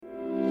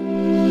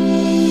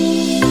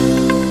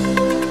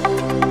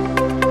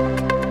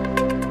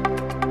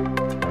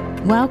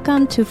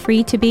Welcome to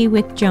Free to Be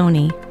with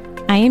Joni.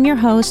 I am your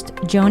host,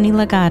 Joni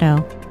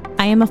Legato.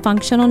 I am a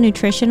functional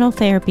nutritional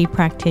therapy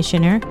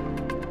practitioner,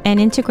 an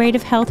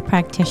integrative health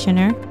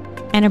practitioner,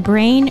 and a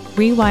brain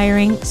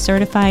rewiring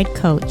certified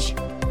coach.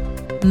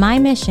 My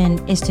mission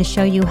is to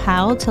show you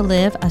how to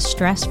live a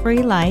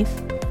stress-free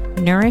life,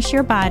 nourish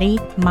your body,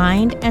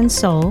 mind, and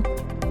soul,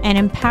 and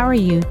empower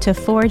you to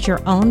forge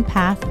your own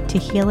path to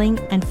healing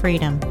and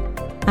freedom.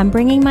 I'm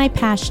bringing my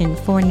passion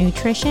for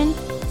nutrition,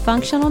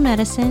 functional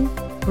medicine,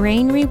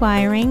 brain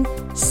rewiring,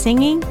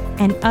 singing,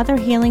 and other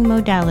healing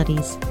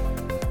modalities.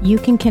 You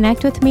can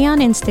connect with me on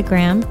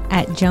Instagram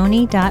at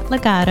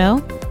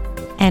joni.legato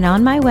and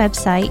on my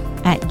website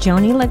at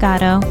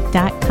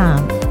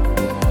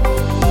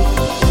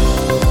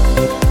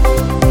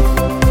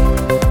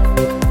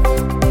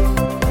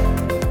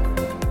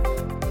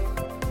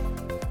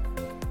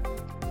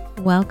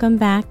Welcome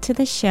back to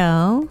the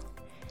show.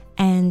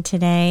 And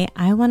today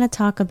I want to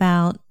talk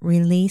about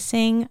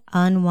releasing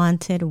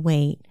unwanted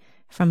weight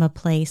from a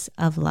place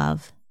of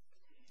love.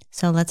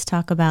 So let's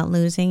talk about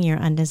losing your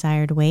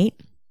undesired weight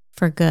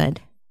for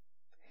good.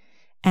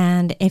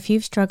 And if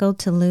you've struggled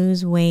to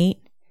lose weight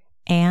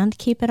and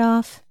keep it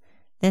off,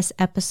 this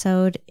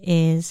episode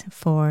is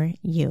for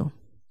you.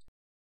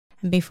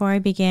 And before I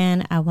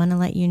begin, I want to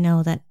let you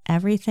know that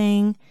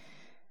everything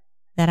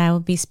that I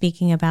will be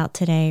speaking about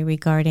today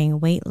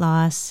regarding weight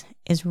loss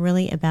is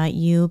really about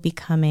you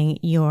becoming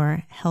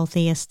your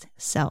healthiest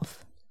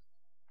self.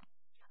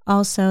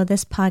 Also,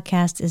 this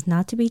podcast is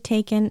not to be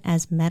taken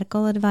as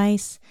medical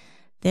advice.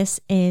 This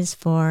is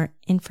for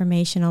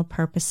informational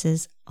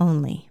purposes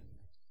only.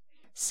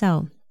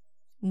 So,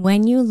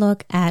 when you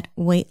look at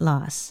weight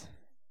loss,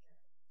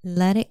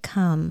 let it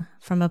come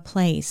from a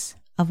place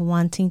of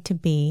wanting to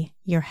be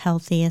your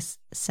healthiest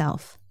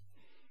self.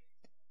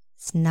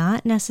 It's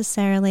not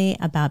necessarily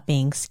about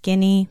being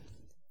skinny.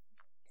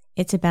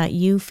 It's about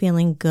you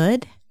feeling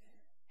good,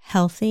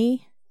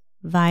 healthy,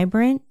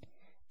 vibrant,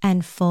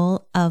 and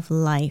full of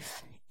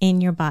life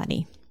in your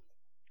body.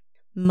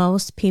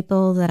 Most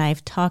people that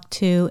I've talked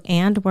to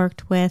and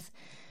worked with,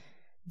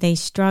 they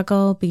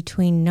struggle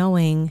between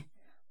knowing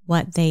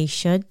what they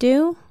should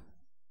do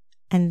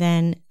and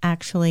then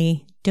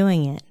actually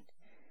doing it.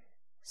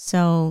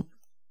 So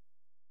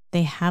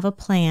they have a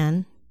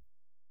plan,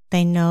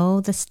 they know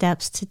the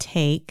steps to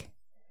take,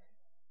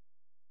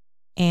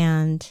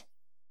 and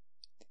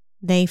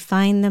they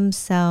find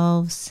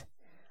themselves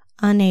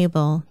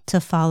unable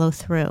to follow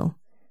through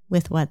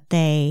with what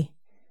they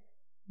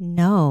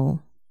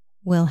know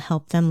will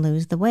help them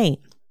lose the weight.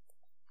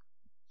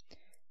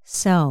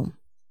 So,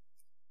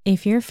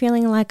 if you're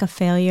feeling like a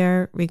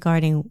failure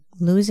regarding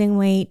losing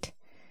weight,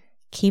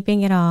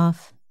 keeping it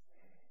off,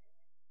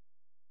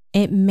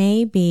 it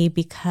may be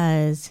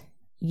because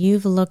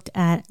you've looked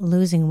at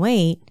losing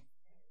weight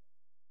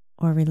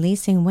or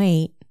releasing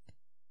weight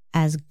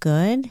as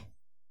good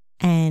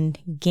and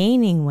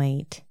gaining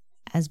weight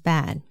as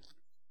bad.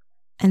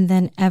 And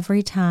then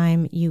every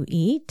time you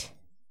eat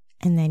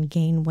and then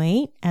gain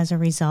weight as a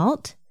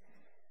result,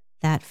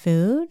 that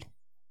food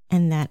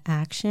and that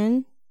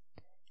action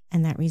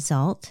and that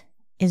result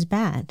is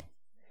bad.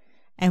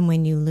 And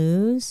when you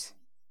lose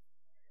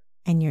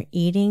and you're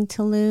eating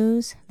to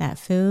lose, that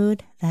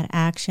food, that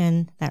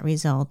action, that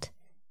result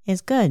is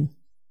good.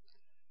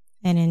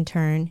 And in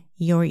turn,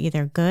 you're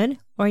either good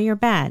or you're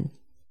bad.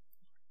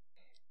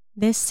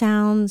 This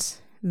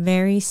sounds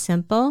very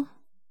simple.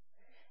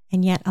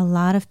 And yet a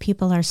lot of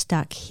people are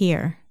stuck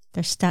here.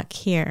 They're stuck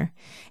here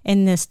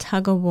in this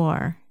tug of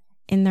war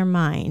in their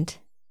mind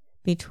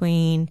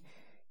between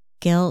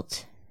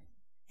guilt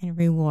and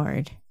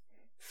reward,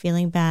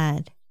 feeling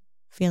bad,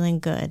 feeling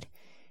good,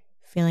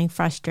 feeling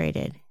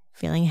frustrated,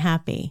 feeling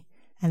happy.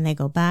 And they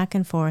go back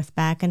and forth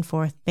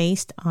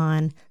based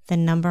on the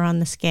number on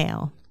the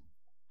scale,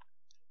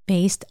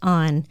 based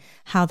on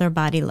how their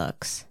body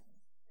looks.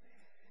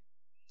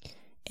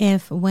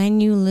 If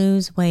when you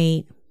lose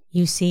weight,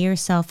 you see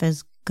yourself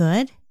as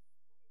good,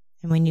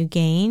 and when you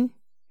gain,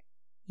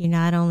 you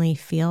not only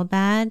feel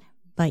bad,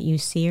 but you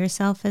see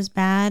yourself as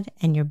bad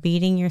and you're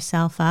beating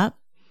yourself up,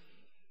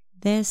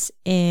 this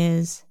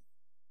is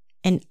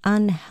an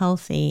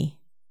unhealthy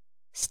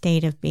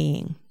state of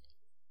being.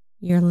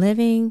 You're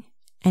living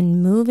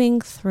and moving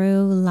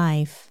through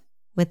life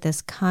with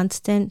this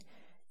constant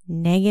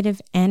negative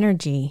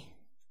energy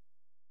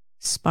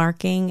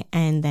sparking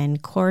and then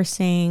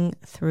coursing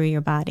through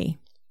your body.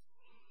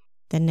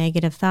 The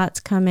negative thoughts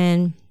come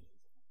in,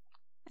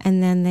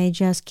 and then they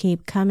just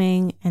keep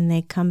coming, and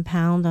they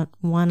compound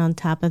one on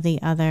top of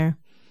the other.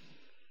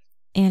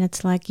 And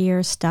it's like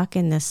you're stuck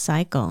in this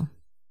cycle,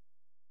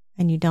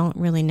 and you don't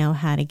really know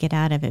how to get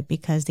out of it,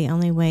 because the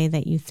only way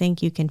that you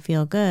think you can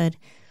feel good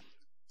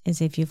is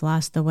if you've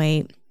lost the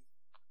weight,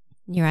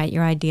 you're at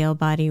your ideal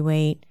body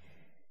weight,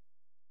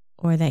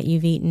 or that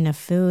you've eaten a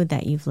food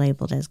that you've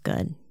labeled as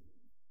good.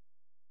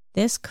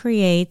 This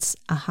creates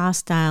a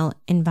hostile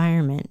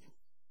environment.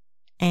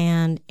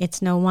 And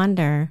it's no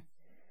wonder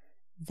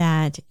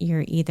that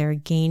you're either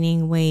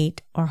gaining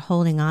weight or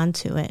holding on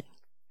to it,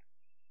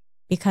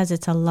 because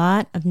it's a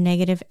lot of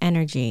negative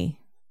energy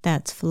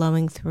that's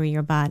flowing through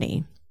your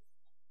body.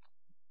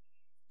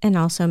 And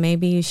also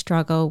maybe you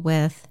struggle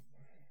with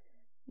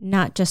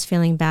not just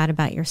feeling bad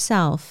about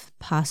yourself,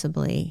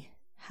 possibly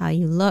how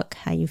you look,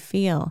 how you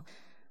feel,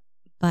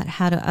 but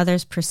how do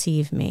others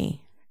perceive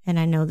me? And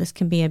I know this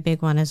can be a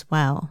big one as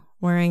well,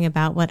 worrying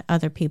about what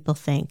other people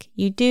think.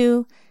 You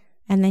do,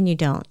 and then you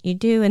don't. You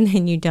do, and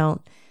then you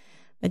don't.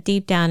 But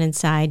deep down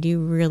inside, you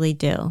really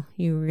do.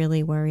 You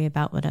really worry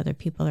about what other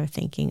people are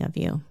thinking of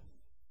you.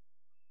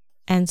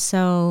 And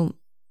so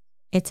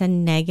it's a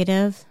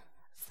negative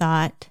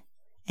thought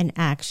and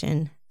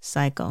action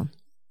cycle.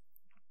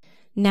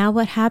 Now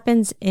what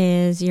happens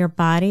is your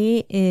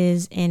body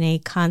is in a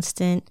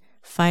constant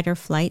fight or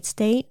flight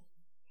state.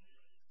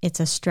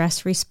 It's a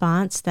stress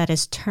response that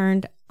is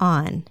turned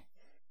on.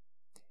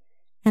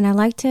 And I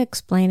like to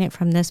explain it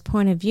from this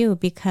point of view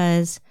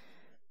because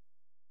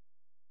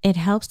it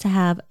helps to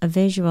have a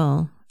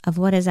visual of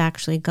what is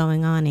actually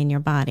going on in your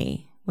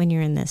body when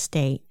you're in this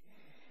state.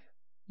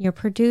 You're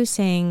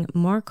producing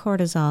more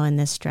cortisol in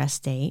this stress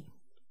state.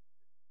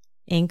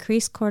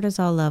 Increased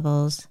cortisol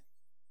levels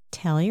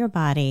tell your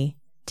body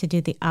to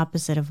do the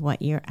opposite of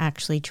what you're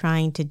actually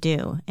trying to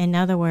do. In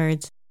other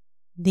words,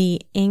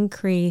 the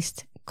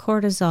increased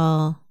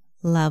cortisol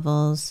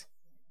levels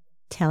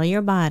tell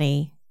your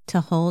body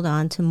to hold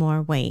on to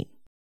more weight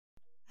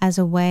as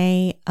a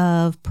way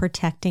of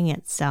protecting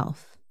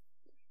itself.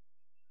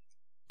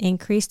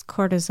 Increased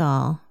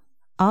cortisol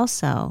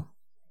also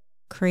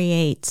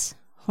creates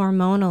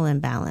hormonal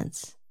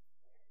imbalance.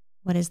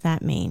 What does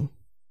that mean?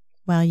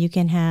 Well, you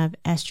can have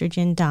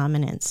estrogen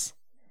dominance.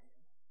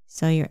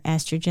 So your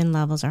estrogen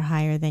levels are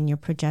higher than your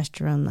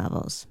progesterone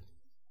levels.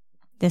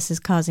 This is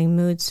causing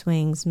mood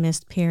swings,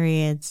 missed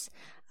periods,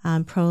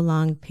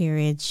 prolonged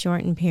periods,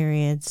 shortened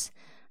periods,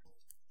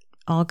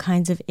 all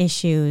kinds of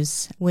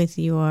issues with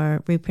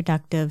your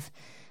reproductive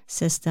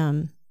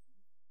system,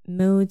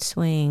 mood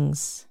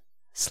swings,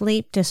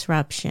 sleep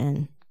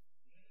disruption.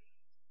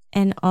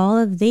 And all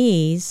of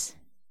these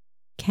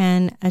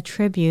can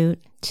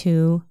attribute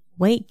to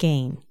weight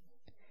gain.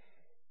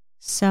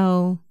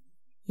 So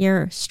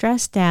you're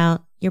stressed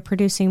out, you're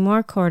producing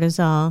more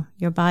cortisol,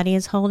 your body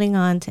is holding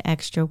on to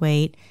extra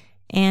weight,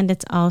 and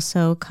it's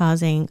also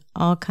causing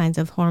all kinds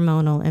of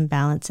hormonal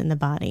imbalance in the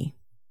body.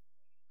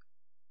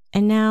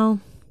 And now,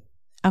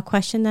 a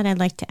question that I'd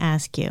like to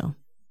ask you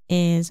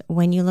is,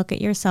 when you look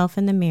at yourself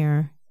in the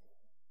mirror,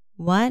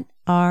 what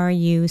are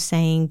you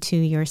saying to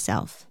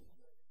yourself?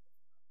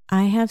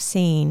 I have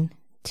seen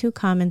two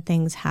common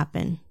things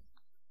happen.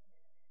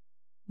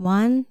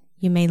 One,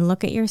 you may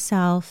look at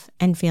yourself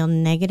and feel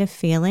negative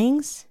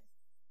feelings,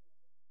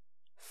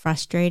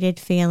 frustrated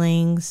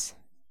feelings,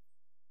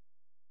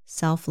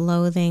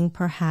 self-loathing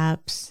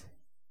perhaps,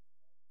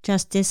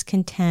 just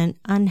discontent,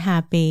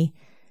 unhappy,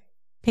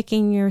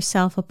 picking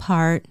yourself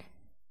apart,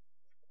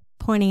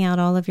 pointing out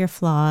all of your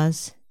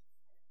flaws.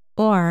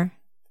 Or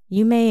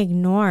you may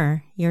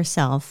ignore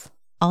yourself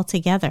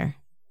altogether,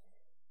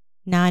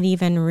 not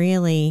even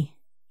really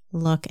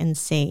look and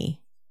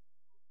see,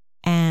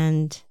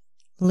 and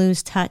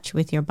lose touch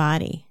with your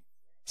body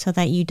so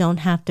that you don't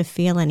have to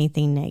feel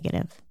anything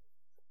negative.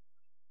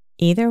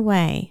 Either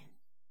way,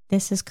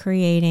 this is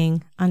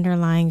creating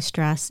underlying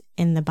stress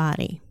in the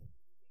body,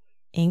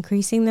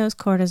 increasing those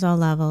cortisol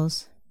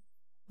levels,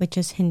 which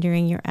is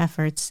hindering your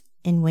efforts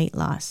in weight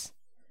loss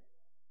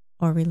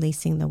or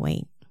releasing the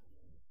weight.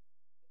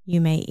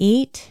 You may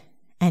eat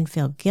and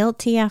feel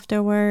guilty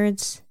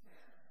afterwards,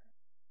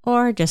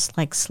 or just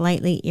like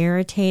slightly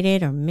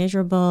irritated or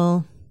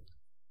miserable,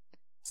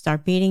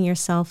 start beating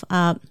yourself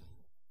up.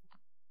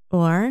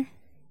 Or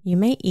you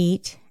may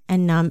eat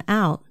and numb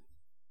out,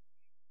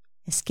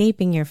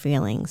 escaping your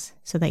feelings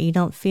so that you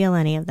don't feel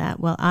any of that.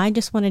 Well, I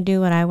just want to do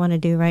what I want to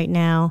do right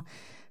now.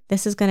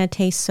 This is going to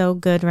taste so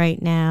good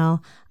right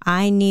now.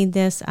 I need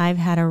this. I've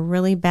had a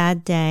really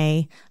bad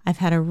day. I've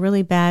had a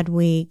really bad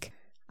week.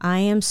 I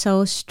am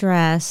so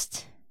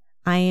stressed.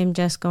 I am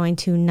just going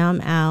to numb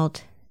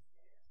out.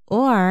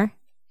 Or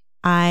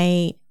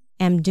I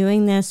am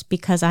doing this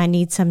because I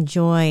need some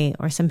joy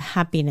or some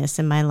happiness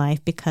in my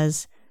life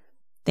because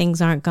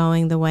things aren't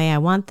going the way I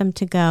want them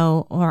to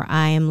go, or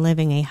I am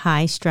living a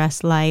high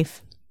stress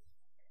life.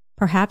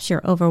 Perhaps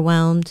you're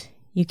overwhelmed.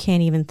 You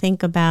can't even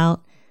think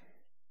about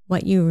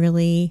what you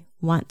really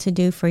want to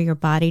do for your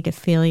body to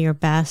feel your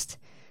best.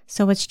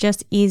 So it's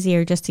just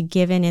easier just to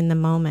give in the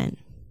moment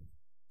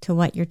to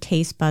what your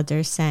taste buds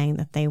are saying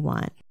that they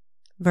want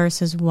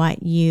versus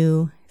what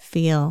you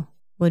feel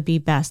would be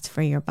best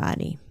for your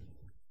body.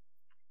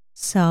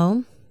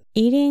 So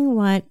eating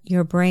what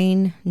your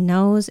brain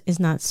knows is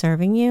not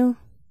serving you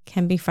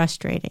can be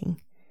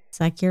frustrating. It's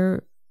like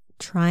you're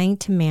trying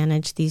to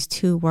manage these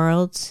two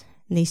worlds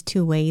and these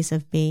two ways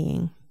of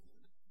being.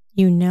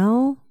 You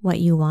know what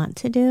you want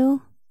to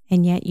do,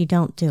 and yet you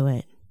don't do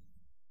it.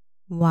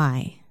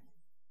 Why?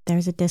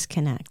 There's a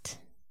disconnect.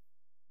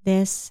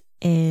 This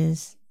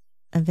is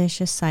a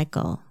vicious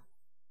cycle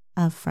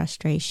of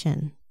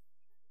frustration,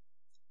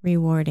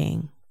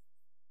 rewarding,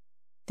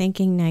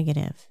 thinking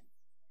negative,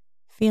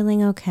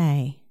 feeling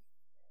okay,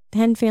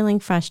 then feeling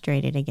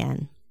frustrated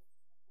again.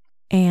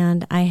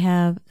 And I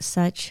have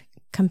such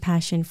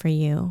compassion for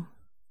you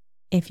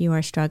if you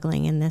are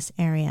struggling in this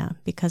area,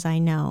 because I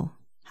know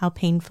how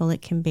painful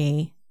it can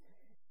be.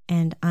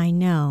 And I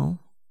know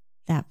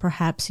that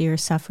perhaps you're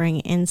suffering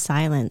in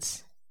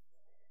silence,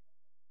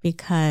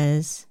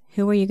 because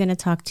who are you going to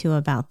talk to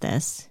about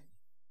this?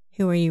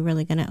 Who are you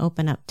really going to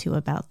open up to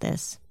about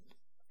this?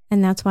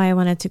 And that's why I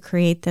wanted to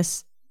create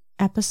this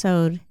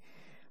episode,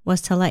 was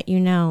to let you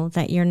know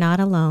that you're not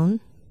alone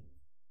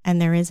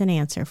and there is an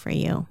answer for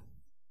you.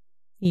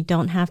 You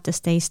don't have to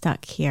stay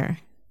stuck here.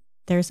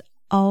 There's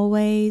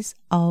always,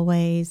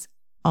 always,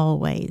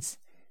 always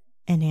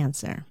an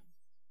answer.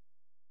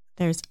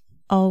 There's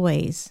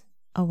always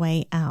a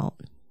way out.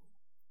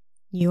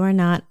 You are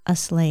not a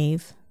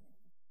slave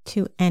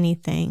to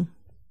anything.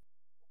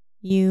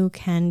 You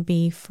can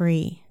be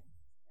free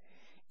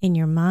in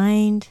your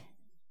mind,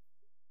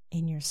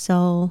 in your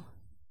soul,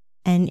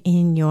 and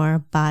in your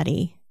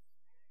body.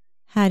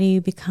 How do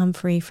you become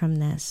free from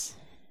this?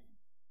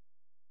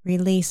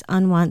 Release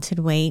unwanted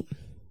weight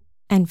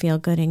and feel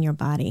good in your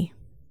body.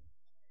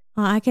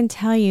 Well, I can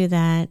tell you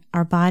that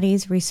our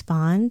bodies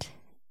respond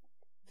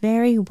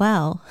very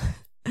well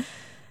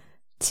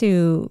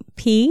to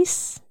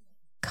peace,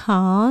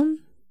 calm,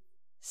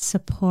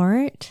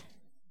 support,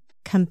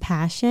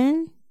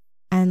 compassion,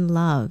 and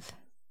love.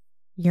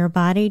 Your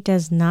body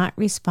does not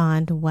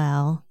respond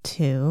well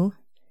to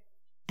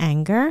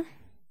anger,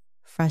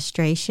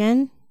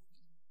 frustration,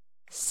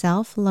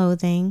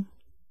 self-loathing,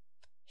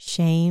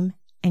 shame,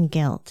 and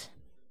guilt.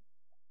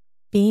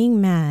 Being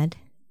mad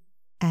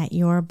at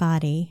your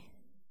body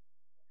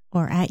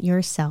or at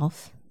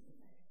yourself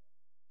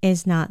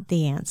is not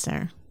the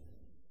answer.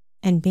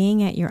 And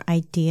being at your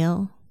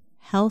ideal,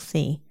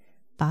 healthy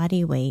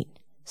body weight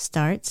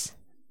starts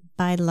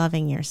by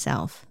loving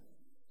yourself.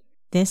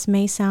 This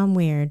may sound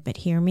weird, but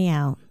hear me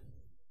out.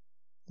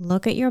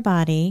 Look at your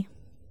body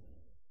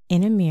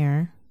in a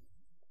mirror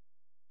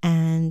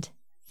and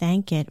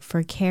thank it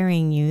for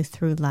carrying you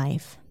through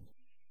life.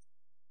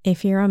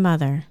 If you're a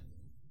mother,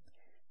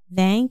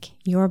 thank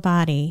your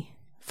body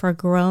for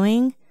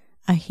growing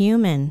a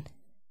human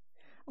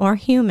or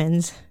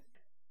humans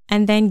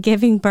and then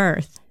giving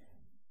birth.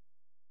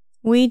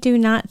 We do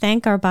not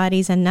thank our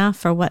bodies enough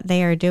for what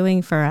they are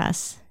doing for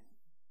us.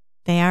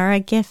 They are a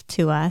gift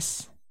to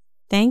us.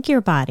 Thank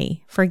your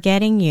body for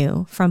getting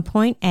you from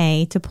point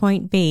A to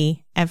point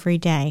B every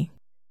day.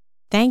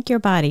 Thank your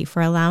body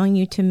for allowing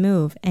you to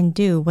move and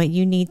do what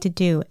you need to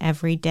do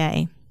every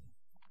day.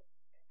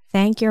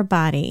 Thank your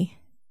body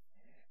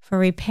for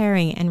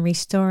repairing and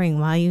restoring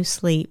while you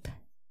sleep,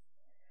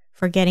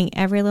 for getting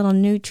every little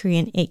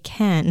nutrient it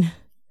can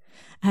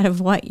out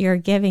of what you're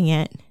giving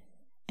it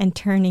and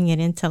turning it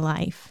into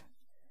life,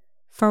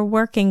 for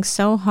working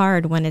so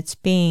hard when it's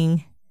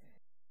being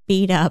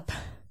beat up.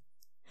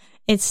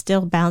 It's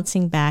still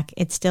bouncing back.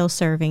 It's still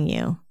serving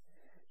you.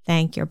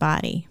 Thank your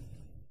body.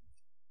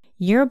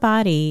 Your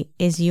body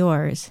is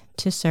yours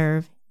to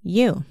serve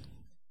you.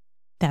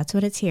 That's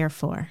what it's here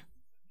for.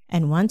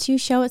 And once you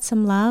show it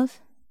some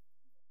love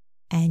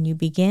and you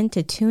begin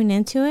to tune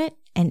into it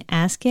and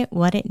ask it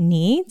what it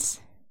needs,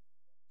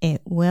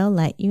 it will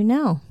let you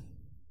know.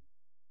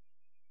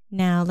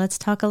 Now let's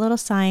talk a little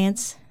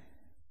science.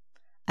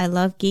 I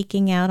love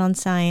geeking out on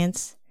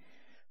science.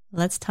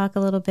 Let's talk a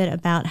little bit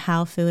about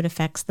how food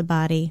affects the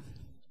body.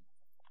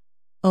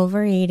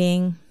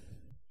 Overeating,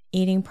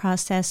 eating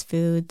processed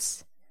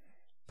foods,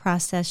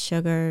 processed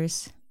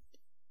sugars,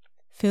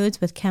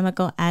 foods with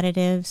chemical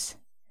additives,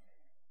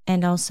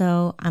 and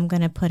also I'm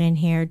going to put in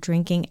here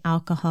drinking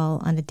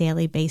alcohol on a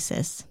daily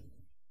basis.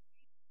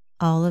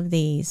 All of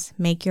these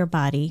make your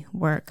body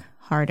work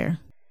harder.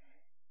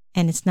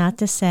 And it's not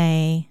to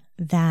say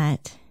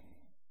that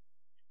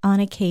on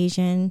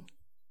occasion,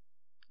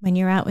 when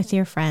you're out with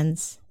your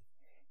friends,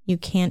 you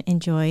can't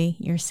enjoy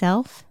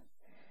yourself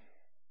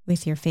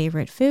with your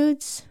favorite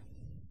foods,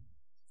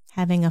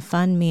 having a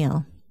fun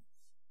meal.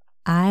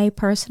 I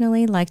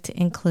personally like to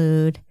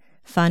include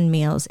fun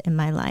meals in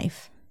my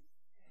life.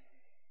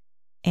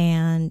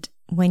 And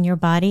when your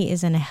body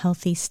is in a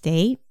healthy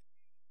state,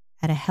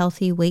 at a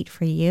healthy weight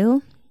for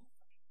you,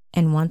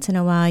 and once in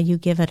a while you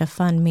give it a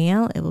fun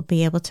meal, it will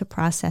be able to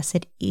process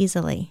it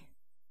easily.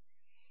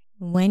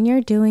 When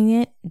you're doing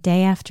it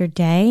day after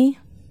day,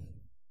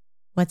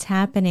 what's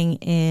happening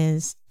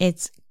is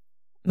it's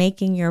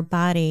making your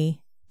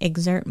body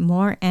exert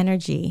more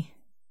energy.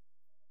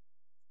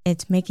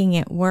 It's making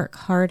it work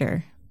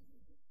harder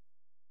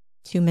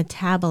to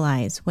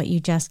metabolize what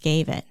you just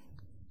gave it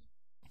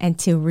and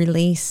to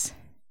release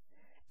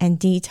and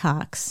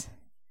detox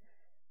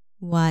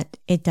what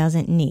it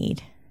doesn't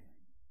need,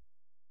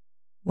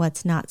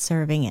 what's not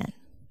serving it.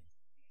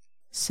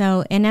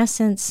 So in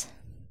essence,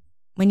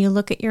 when you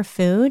look at your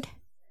food,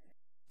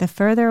 the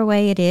further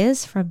away it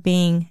is from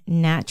being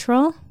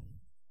natural,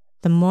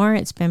 the more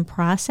it's been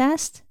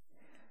processed,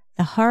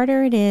 the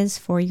harder it is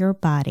for your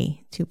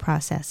body to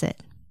process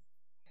it.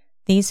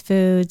 These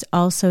foods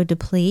also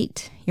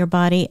deplete your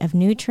body of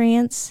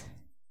nutrients,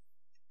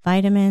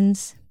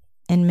 vitamins,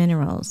 and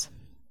minerals.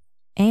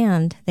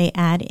 And they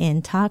add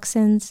in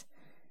toxins,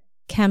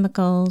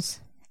 chemicals,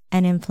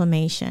 and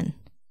inflammation.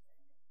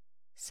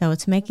 So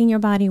it's making your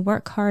body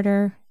work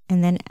harder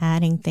and then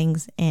adding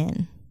things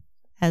in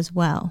as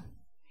well.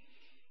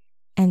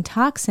 And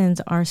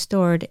toxins are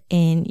stored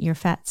in your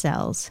fat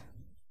cells.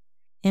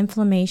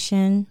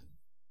 Inflammation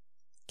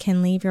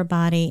can leave your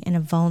body in a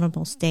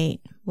vulnerable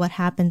state. What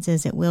happens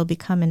is it will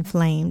become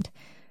inflamed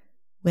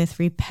with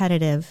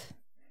repetitive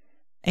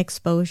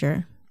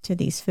exposure to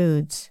these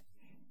foods.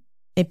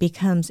 It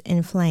becomes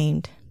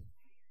inflamed,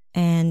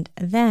 and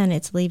then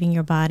it's leaving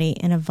your body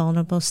in a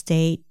vulnerable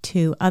state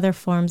to other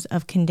forms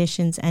of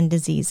conditions and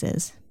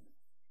diseases.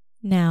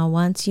 Now,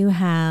 once you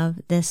have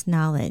this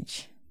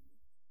knowledge,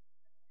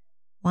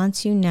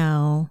 once you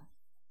know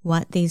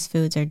what these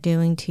foods are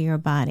doing to your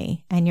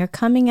body, and you're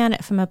coming at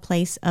it from a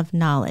place of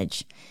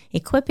knowledge,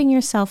 equipping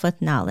yourself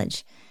with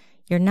knowledge,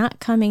 you're not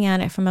coming at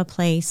it from a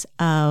place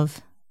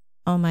of,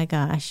 oh my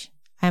gosh,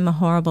 I'm a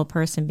horrible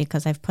person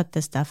because I've put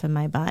this stuff in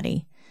my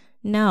body.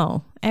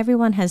 No,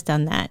 everyone has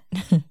done that.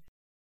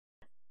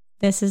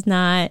 This is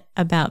not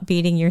about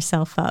beating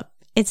yourself up.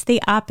 It's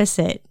the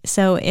opposite.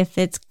 So if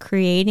it's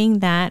creating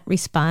that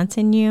response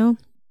in you,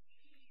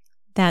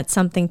 that's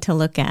something to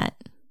look at.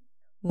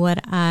 What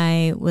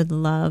I would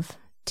love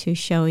to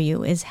show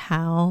you is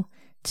how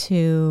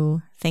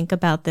to think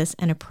about this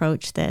and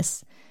approach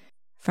this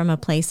from a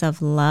place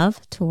of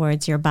love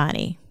towards your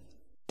body.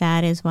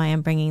 That is why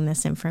I'm bringing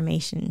this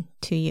information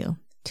to you,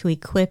 to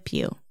equip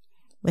you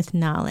with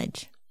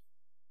knowledge.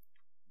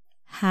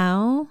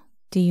 How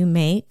do you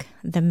make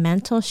the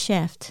mental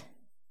shift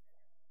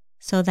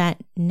so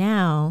that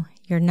now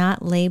you're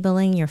not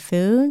labeling your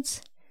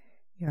foods,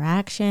 your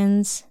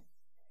actions,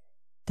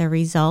 the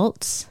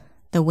results,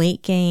 the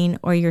weight gain,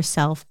 or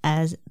yourself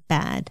as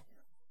bad?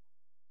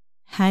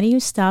 How do you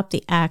stop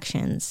the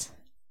actions,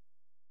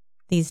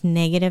 these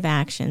negative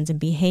actions and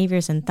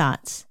behaviors and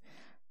thoughts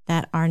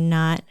that are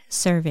not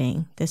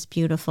serving this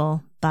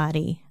beautiful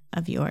body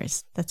of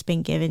yours that's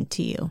been given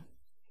to you?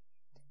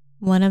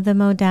 One of the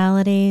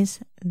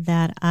modalities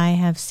that I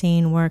have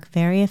seen work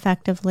very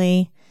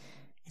effectively,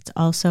 it's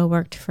also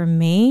worked for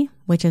me,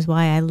 which is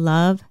why I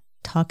love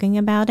talking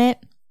about it,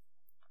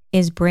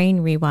 is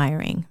brain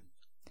rewiring.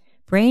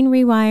 Brain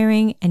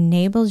rewiring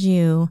enables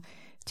you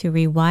to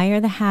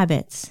rewire the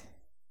habits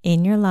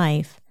in your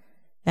life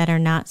that are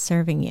not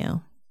serving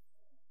you.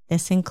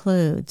 This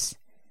includes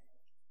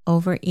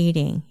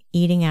overeating,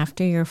 eating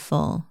after you're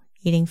full,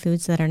 eating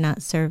foods that are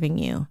not serving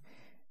you,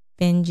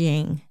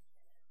 binging,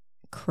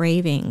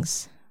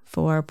 cravings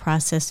for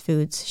processed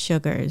foods,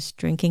 sugars,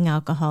 drinking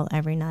alcohol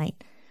every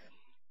night.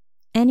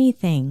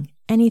 Anything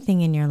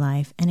in your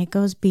life, and it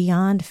goes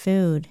beyond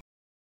food.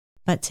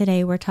 But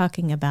today we're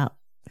talking about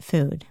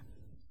food.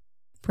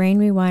 Brain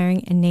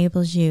rewiring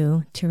enables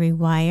you to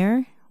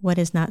rewire what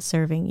is not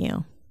serving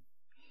you.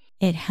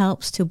 It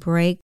helps to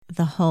break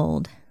the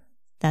hold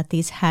that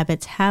these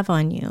habits have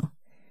on you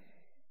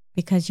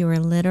because you are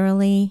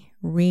literally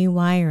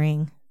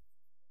rewiring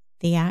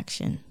the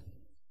action.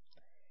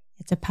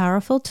 It's a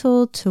powerful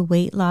tool to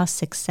weight loss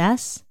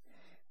success,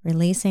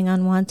 releasing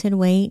unwanted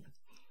weight,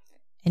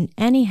 and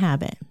any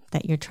habit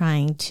that you're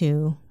trying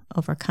to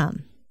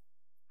overcome.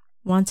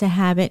 Once a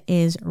habit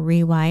is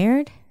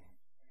rewired,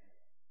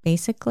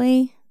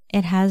 basically,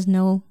 it has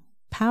no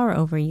power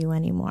over you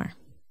anymore.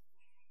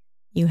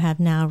 You have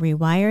now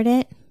rewired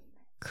it,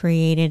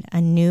 created a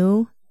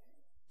new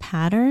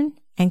pattern,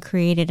 and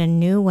created a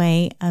new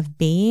way of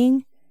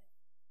being,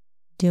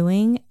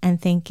 doing,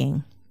 and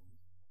thinking.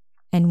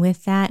 And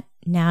with that,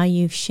 now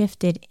you've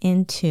shifted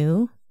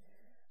into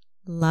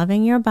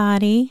loving your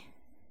body,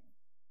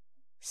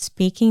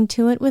 speaking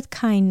to it with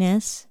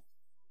kindness,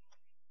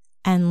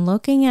 and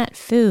looking at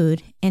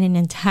food in an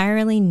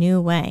entirely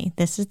new way.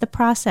 This is the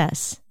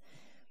process.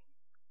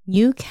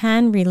 You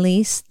can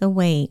release the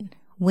weight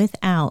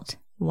without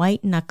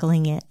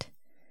white-knuckling it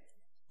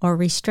or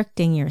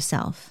restricting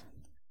yourself.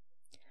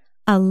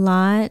 A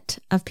lot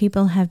of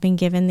people have been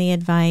given the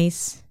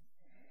advice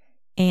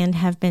and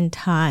have been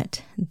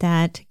taught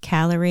that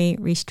calorie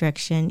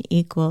restriction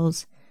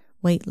equals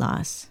weight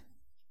loss.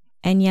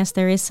 And yes,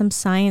 there is some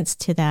science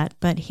to that,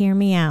 but hear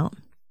me out.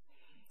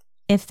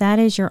 If that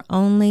is your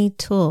only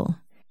tool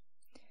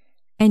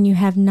and you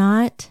have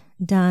not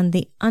done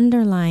the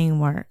underlying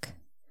work,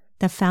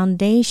 the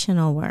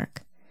foundational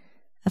work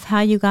of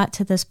how you got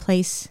to this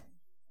place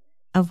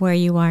of where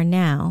you are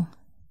now,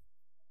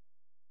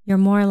 you're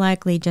more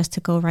likely just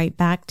to go right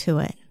back to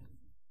it.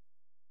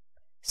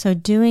 So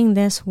doing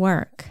this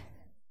work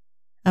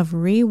of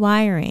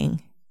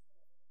rewiring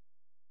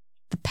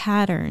the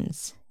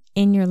patterns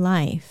in your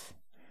life,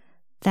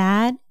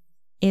 that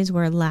is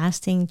where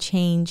lasting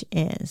change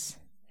is.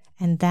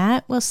 And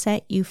that will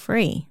set you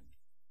free.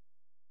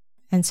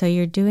 And so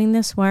you're doing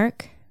this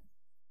work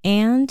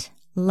and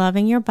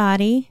loving your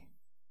body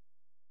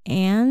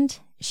and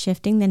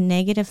shifting the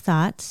negative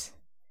thoughts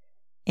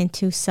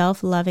into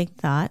self-loving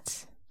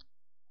thoughts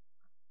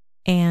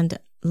and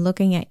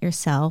looking at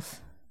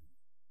yourself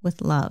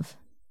with love,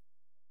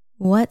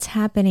 what's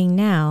happening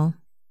now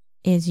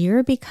is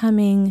you're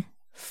becoming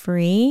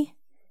free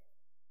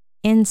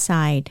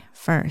inside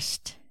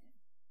first.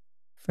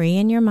 Free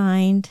in your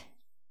mind,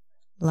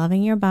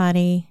 loving your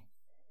body,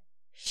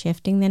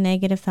 shifting the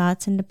negative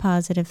thoughts into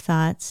positive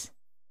thoughts,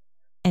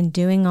 and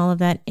doing all of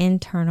that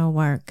internal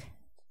work.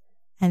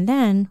 And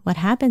then what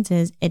happens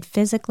is it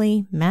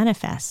physically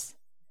manifests.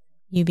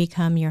 You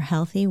become your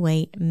healthy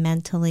weight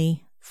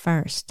mentally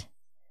first,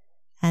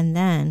 and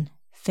then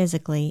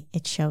physically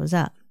it shows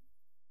up.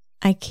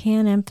 I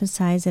can't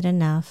emphasize it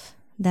enough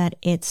that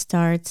it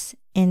starts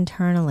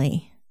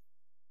internally.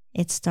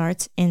 It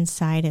starts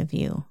inside of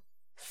you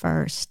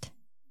first.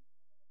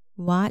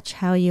 Watch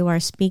how you are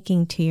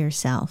speaking to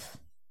yourself.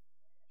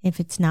 If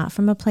it's not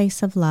from a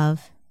place of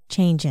love,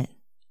 change it.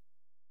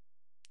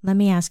 Let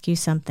me ask you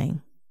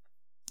something.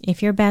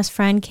 If your best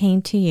friend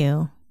came to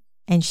you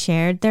and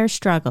shared their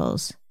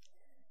struggles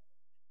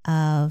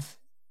of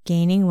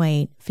gaining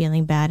weight,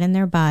 feeling bad in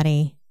their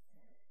body,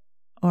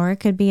 or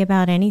it could be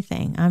about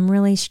anything. I'm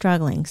really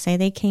struggling. Say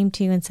they came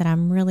to you and said,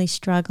 I'm really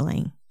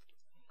struggling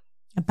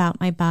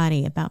about my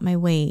body, about my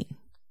weight.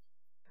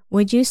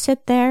 Would you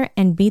sit there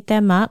and beat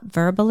them up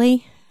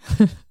verbally?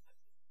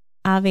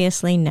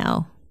 Obviously,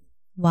 no.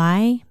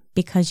 Why?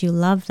 Because you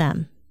love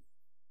them.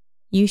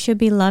 You should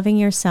be loving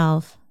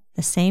yourself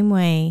the same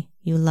way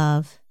you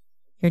love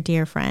your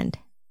dear friend,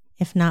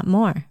 if not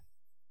more.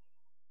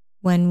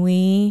 When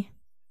we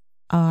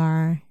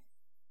are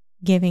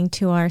giving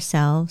to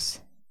ourselves,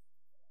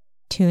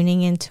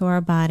 tuning into our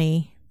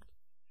body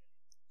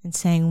and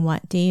saying,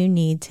 what do you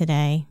need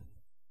today?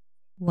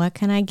 What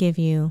can I give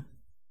you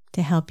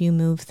to help you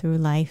move through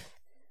life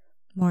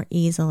more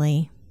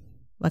easily?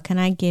 What can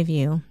I give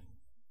you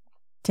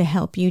to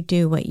help you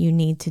do what you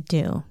need to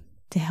do,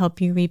 to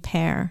help you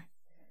repair,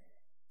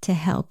 to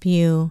help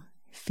you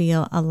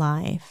feel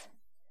alive,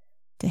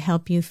 to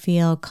help you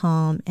feel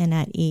calm and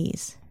at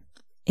ease?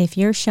 If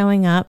you're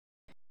showing up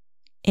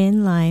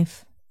in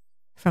life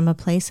from a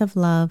place of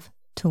love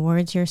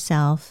towards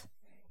yourself,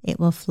 it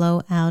will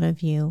flow out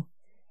of you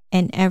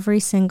in every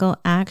single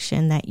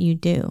action that you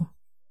do.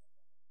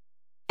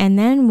 And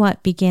then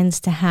what begins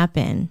to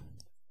happen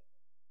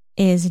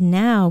is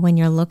now when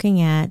you're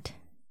looking at,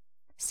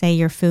 say,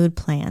 your food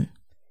plan.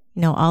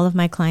 You know, all of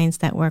my clients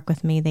that work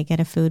with me, they get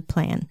a food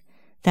plan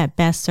that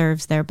best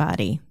serves their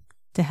body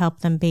to help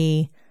them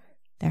be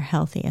their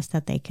healthiest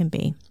that they can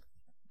be.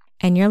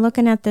 And you're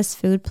looking at this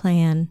food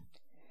plan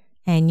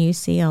and you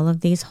see all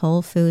of these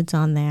whole foods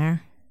on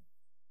there.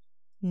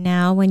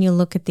 Now, when you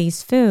look at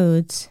these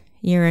foods,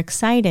 you're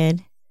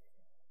excited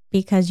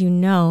because you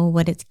know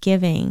what it's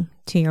giving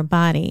to your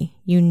body.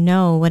 You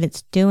know what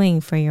it's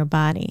doing for your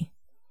body.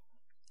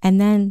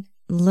 And then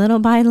little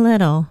by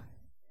little,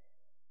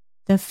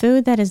 the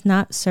food that is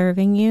not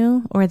serving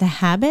you, or the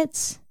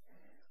habits,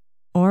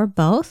 or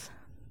both,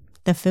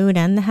 the food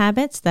and the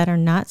habits that are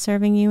not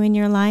serving you in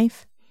your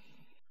life,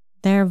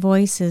 their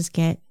voices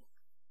get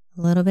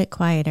a little bit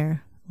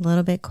quieter, a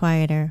little bit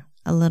quieter,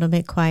 a little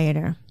bit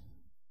quieter,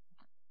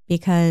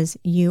 because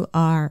you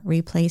are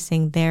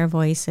replacing their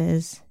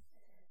voices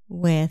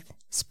with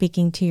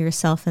speaking to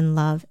yourself in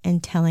love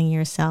and telling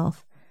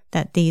yourself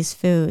that these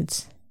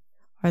foods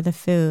are the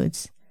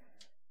foods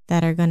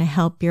that are going to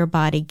help your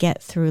body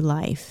get through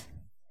life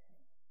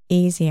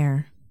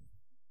easier,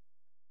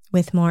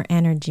 with more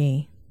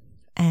energy,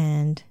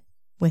 and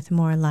with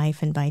more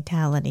life and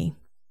vitality.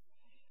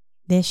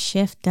 This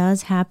shift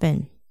does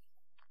happen.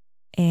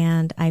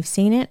 And I've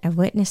seen it. I've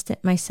witnessed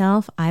it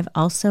myself. I've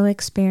also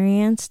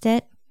experienced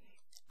it.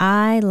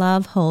 I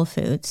love whole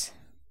foods.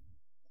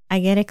 I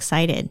get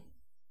excited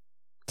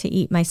to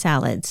eat my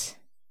salads.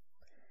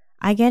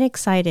 I get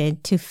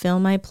excited to fill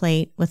my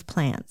plate with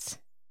plants.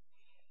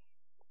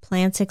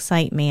 Plants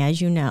excite me, as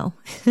you know.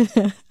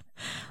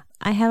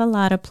 I have a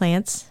lot of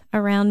plants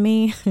around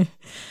me.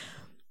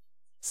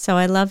 So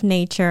I love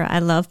nature. I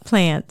love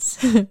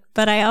plants.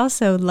 But I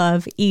also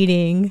love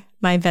eating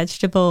my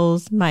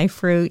vegetables, my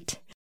fruit.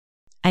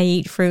 I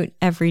eat fruit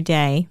every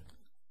day.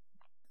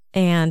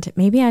 And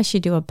maybe I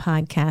should do a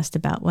podcast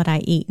about what I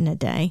eat in a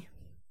day.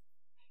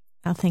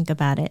 I'll think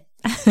about it.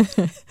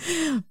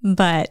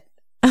 But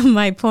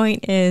my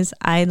point is,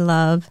 I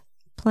love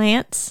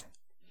plants,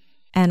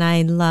 and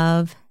I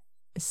love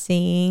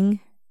seeing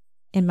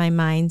in my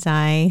mind's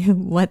eye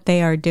what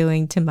they are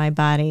doing to my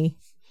body.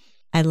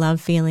 I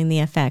love feeling the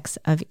effects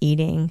of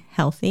eating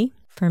healthy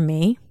for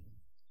me.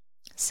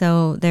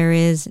 So there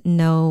is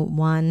no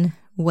one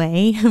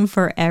way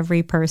for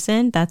every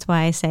person. That's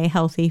why I say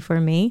healthy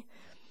for me.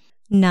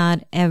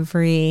 Not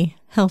every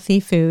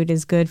healthy food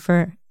is good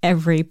for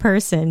every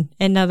person.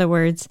 In other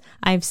words,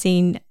 I've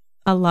seen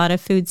a lot of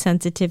food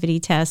sensitivity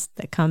tests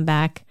that come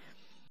back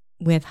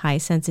with high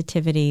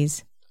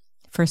sensitivities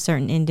for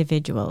certain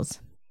individuals.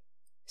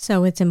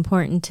 So it's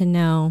important to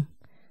know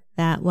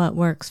that what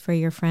works for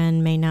your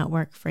friend may not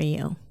work for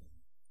you.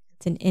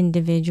 It's an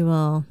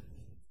individual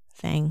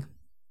thing.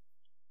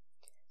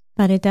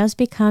 But it does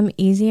become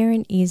easier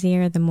and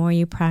easier the more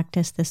you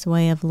practice this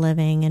way of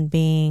living and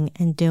being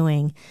and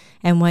doing.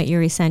 And what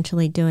you're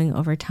essentially doing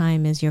over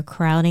time is you're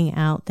crowding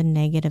out the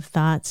negative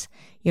thoughts.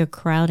 You're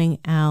crowding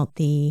out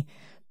the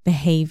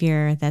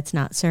behavior that's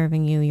not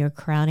serving you. You're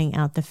crowding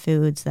out the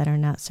foods that are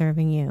not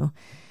serving you.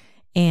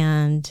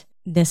 And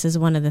this is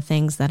one of the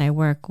things that I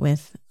work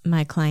with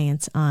my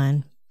clients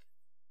on.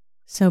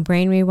 So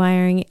brain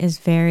rewiring is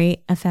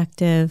very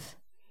effective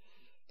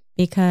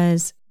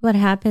because what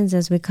happens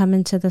is we come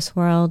into this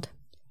world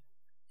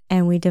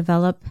and we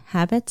develop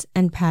habits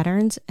and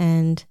patterns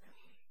and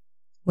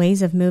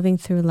ways of moving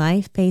through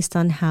life based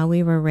on how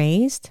we were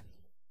raised,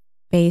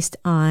 based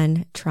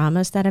on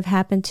traumas that have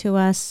happened to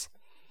us,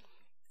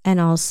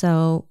 and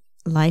also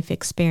life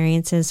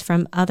experiences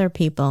from other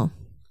people.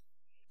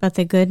 But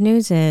the good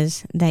news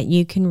is that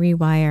you can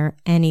rewire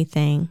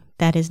anything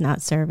that is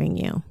not serving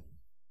you.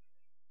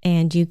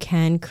 And you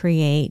can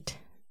create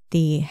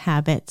the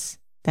habits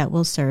that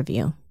will serve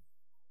you.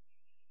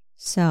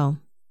 So,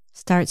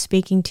 start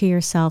speaking to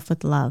yourself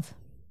with love.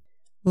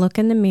 Look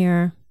in the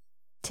mirror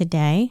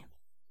today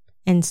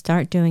and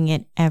start doing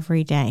it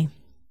every day.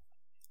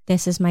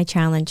 This is my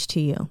challenge to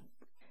you.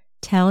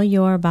 Tell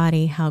your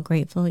body how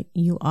grateful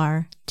you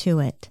are to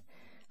it,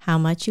 how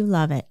much you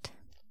love it,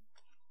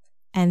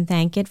 and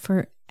thank it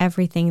for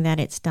everything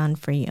that it's done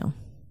for you.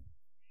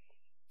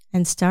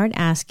 And start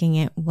asking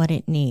it what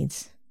it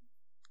needs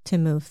to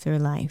move through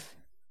life.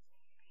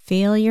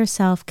 Feel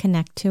yourself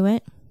connect to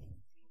it.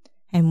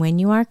 And when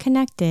you are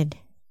connected,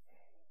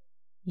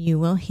 you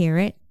will hear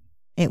it.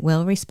 It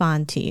will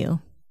respond to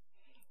you.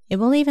 It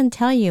will even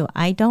tell you,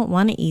 I don't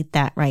want to eat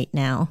that right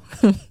now.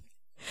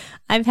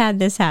 I've had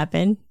this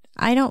happen.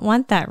 I don't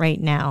want that right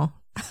now.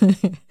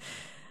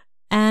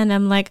 And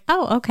I'm like,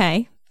 oh,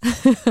 okay.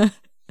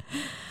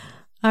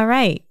 All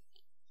right.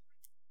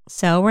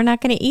 So we're not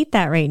going to eat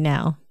that right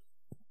now.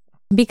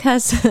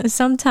 Because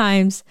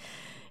sometimes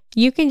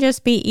you can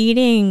just be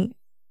eating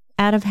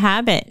out of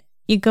habit.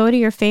 You go to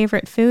your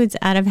favorite foods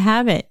out of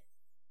habit,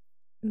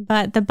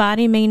 but the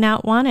body may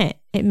not want it.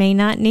 It may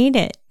not need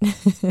it.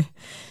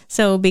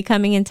 So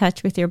becoming in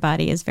touch with your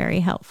body is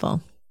very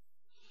helpful.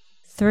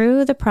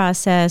 Through the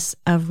process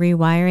of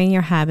rewiring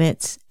your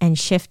habits and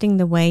shifting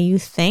the way you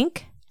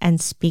think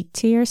and speak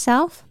to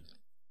yourself,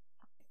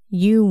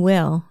 you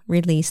will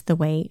release the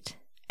weight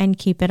and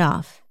keep it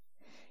off.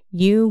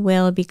 You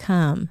will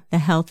become the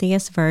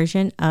healthiest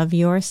version of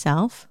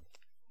yourself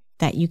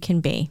that you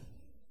can be.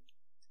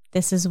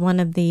 This is one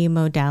of the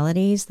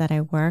modalities that I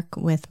work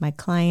with my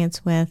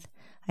clients with.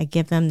 I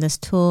give them this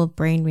tool,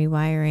 brain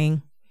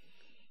rewiring.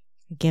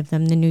 I give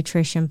them the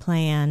nutrition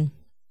plan.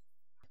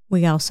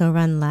 We also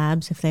run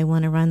labs if they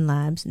want to run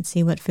labs and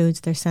see what foods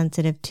they're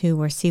sensitive to,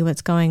 or see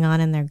what's going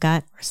on in their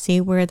gut, or see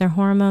where their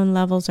hormone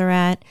levels are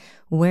at,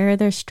 where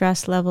their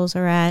stress levels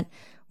are at,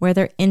 where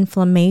their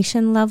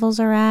inflammation levels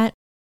are at,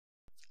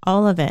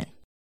 all of it.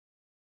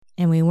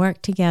 And we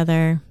work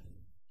together,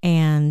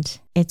 and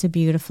it's a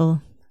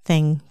beautiful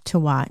thing to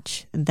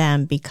watch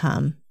them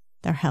become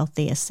their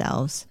healthiest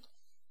selves.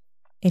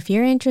 If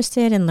you're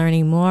interested in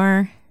learning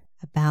more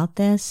about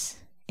this,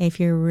 if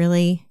you're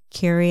really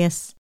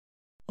curious,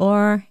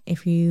 or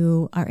if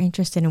you are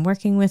interested in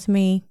working with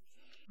me,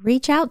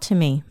 reach out to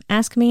me.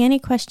 Ask me any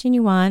question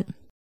you want.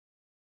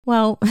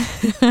 Well,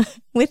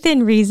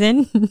 within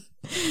reason.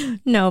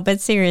 No, but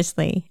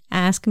seriously,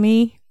 ask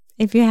me.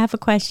 If you have a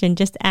question,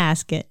 just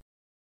ask it.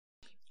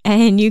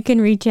 And you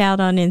can reach out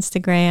on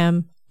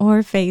Instagram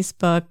or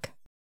Facebook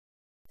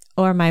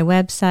or my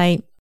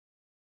website,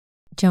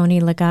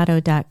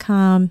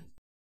 jonilegato.com.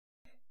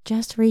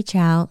 Just reach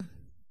out.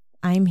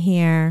 I'm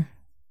here.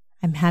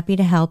 I'm happy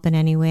to help in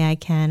any way I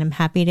can. I'm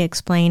happy to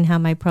explain how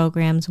my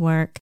programs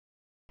work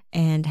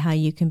and how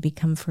you can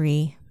become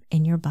free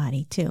in your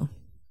body too.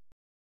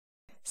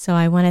 So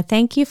I want to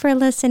thank you for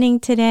listening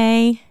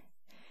today,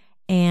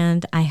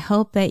 and I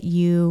hope that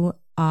you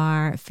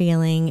are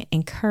feeling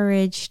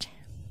encouraged,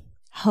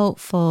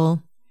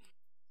 hopeful,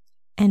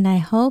 and I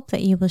hope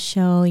that you will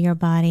show your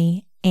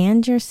body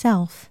and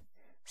yourself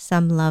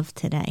some love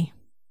today.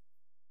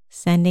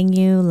 Sending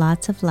you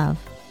lots of love.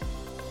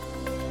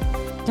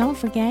 Don't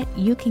forget,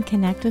 you can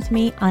connect with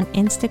me on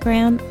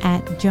Instagram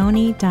at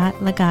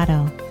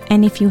joni.legato.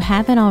 And if you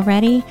haven't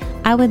already,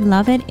 I would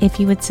love it if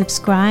you would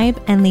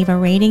subscribe and leave a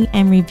rating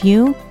and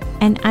review,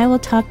 and I will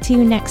talk to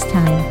you next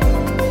time.